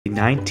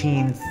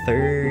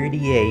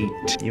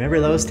1938. You remember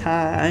those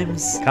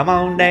times? Come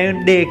on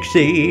down,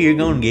 Dixie, you're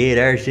gonna get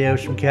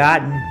ourselves some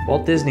cotton.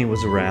 Walt Disney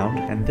was around,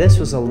 and this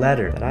was a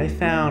letter that I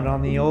found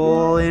on the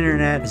old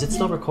internet. Is it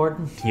still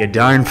recording? You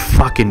darn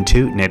fucking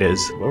tootin' it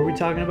is. What were we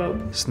talking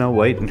about? Snow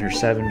White and her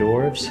 7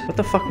 dwarves? What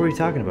the fuck were we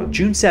talking about?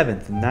 June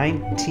 7th,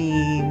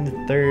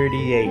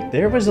 1938.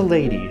 There was a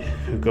lady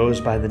who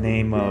goes by the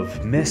name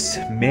of Miss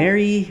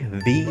Mary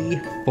V.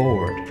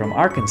 Ford from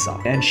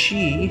Arkansas, and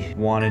she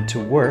wanted to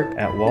work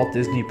at Walt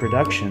Disney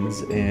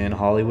Productions in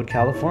Hollywood,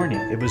 California.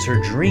 It was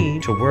her dream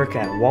to work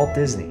at Walt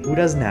Disney. Who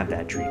doesn't have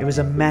that dream? It was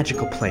a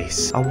magical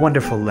place, a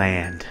wonderful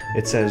land.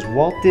 It says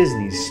Walt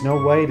Disney's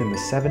Snow White and the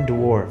 7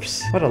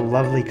 Dwarfs. What a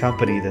lovely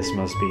company this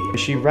must be.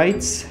 She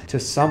writes to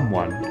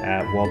someone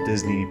at Walt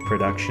Disney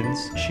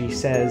Productions. She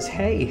says,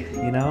 hey,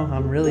 you know,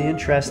 I'm really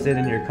interested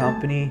in your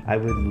company. I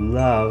would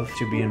love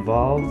to be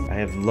involved. I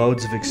have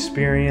loads of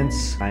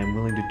experience. I am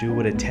willing to do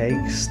what it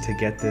takes to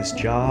get this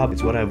job.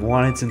 It's what I've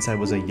wanted since I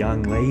was a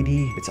young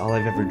lady. It's all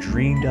I've ever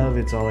dreamed of.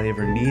 It's all I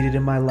ever needed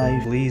in my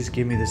life. Please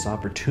give me this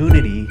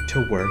opportunity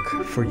to work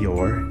for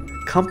your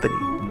company.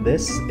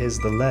 This is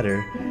the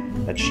letter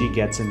that she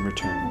gets in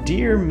return.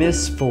 Dear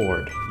Miss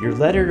Ford, your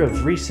letter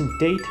of recent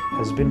date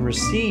has been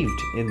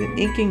received in the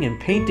inking and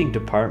painting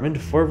department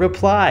for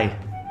reply.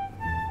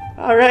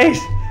 All right.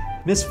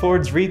 Miss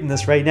Ford's reading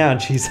this right now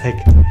and she's like,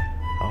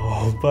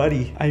 oh,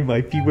 buddy, I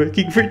might be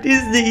working for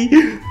Disney.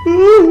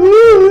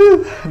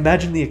 Ooh.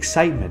 Imagine the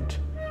excitement.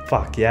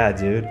 Fuck yeah,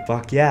 dude.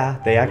 Fuck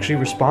yeah. They actually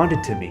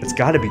responded to me. It's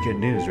gotta be good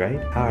news,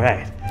 right? All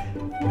right.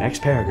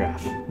 Next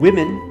paragraph.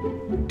 Women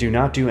do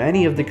not do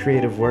any of the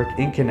creative work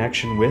in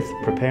connection with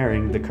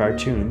preparing the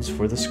cartoons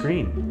for the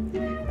screen,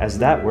 as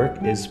that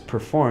work is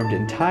performed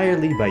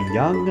entirely by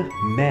young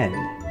men.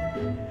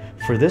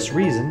 For this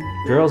reason,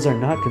 girls are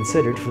not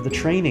considered for the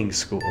training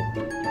school.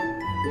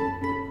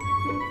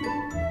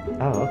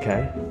 Oh,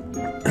 okay.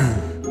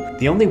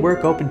 The only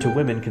work open to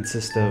women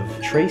consists of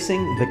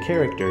tracing the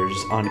characters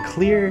on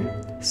clear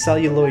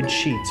celluloid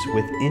sheets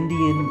with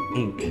Indian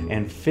ink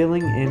and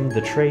filling in the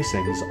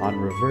tracings on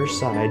reverse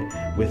side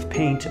with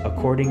paint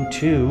according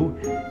to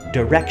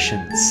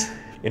directions.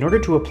 In order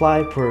to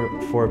apply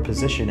for a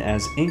position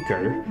as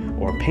inker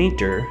or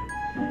painter,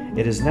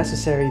 it is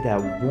necessary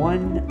that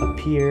one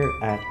appear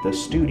at the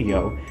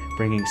studio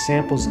bringing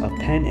samples of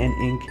pen and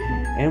ink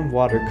and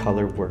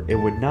watercolor work. It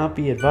would not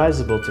be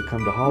advisable to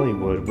come to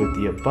Hollywood with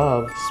the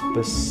above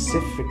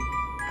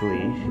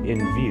specifically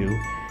in view,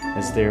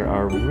 as there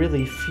are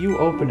really few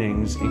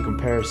openings in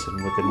comparison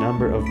with the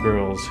number of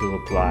girls who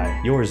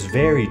apply. Yours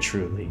very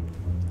truly.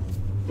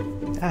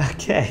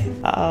 Okay.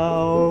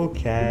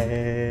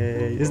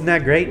 Isn't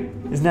that great?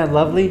 Isn't that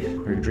lovely?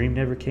 Her dream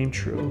never came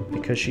true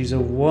because she's a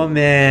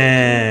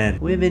woman.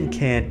 Women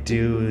can't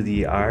do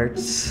the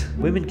arts.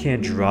 Women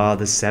can't draw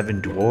the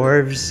 7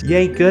 dwarves. You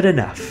ain't good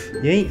enough.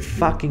 You ain't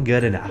fucking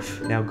good enough.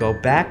 Now go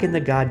back in the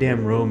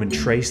goddamn room and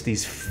trace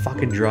these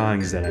fucking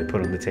drawings that I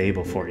put on the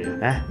table for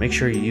you. Make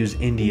sure you use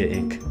India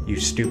ink, you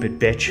stupid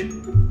bitch.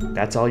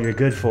 That's all you're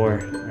good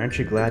for. Aren't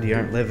you glad you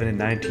aren't living in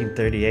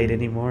 1938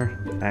 anymore?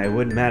 It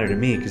wouldn't matter to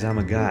me because I'm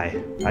a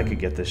guy. I could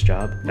get this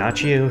job.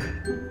 Not you.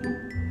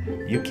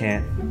 You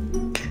can't.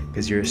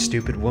 Because you're a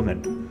stupid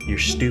woman. You're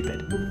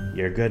stupid.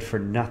 You're good for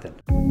nothing.